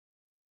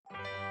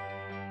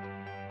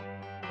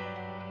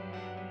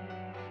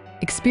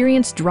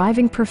Experience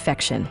driving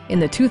perfection in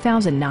the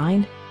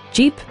 2009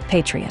 Jeep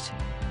Patriot.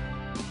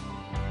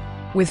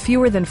 With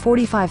fewer than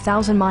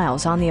 45,000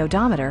 miles on the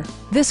odometer,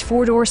 this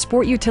four-door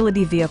sport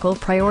utility vehicle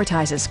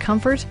prioritizes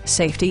comfort,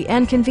 safety,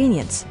 and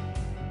convenience.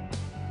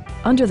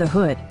 Under the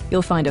hood,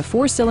 you'll find a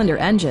four-cylinder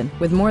engine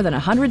with more than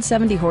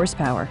 170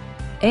 horsepower.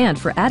 And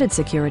for added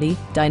security,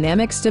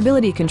 dynamic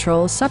stability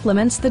control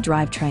supplements the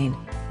drivetrain.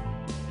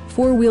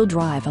 Four-wheel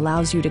drive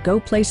allows you to go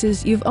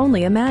places you've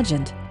only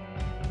imagined.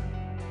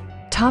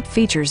 Top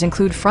features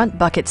include front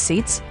bucket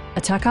seats,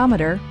 a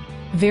tachometer,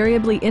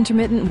 variably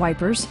intermittent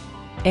wipers,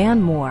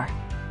 and more.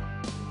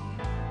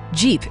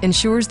 Jeep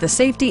ensures the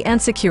safety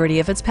and security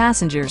of its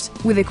passengers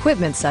with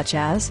equipment such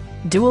as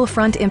dual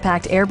front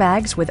impact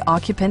airbags with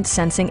occupant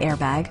sensing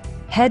airbag,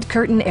 head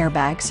curtain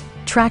airbags,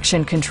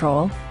 traction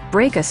control,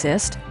 brake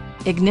assist,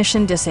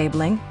 ignition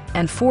disabling,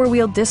 and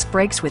four-wheel disc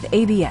brakes with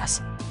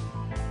ABS.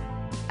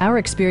 Our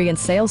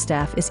experienced sales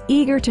staff is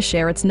eager to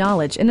share its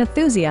knowledge and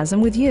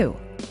enthusiasm with you.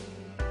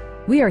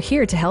 We are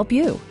here to help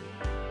you.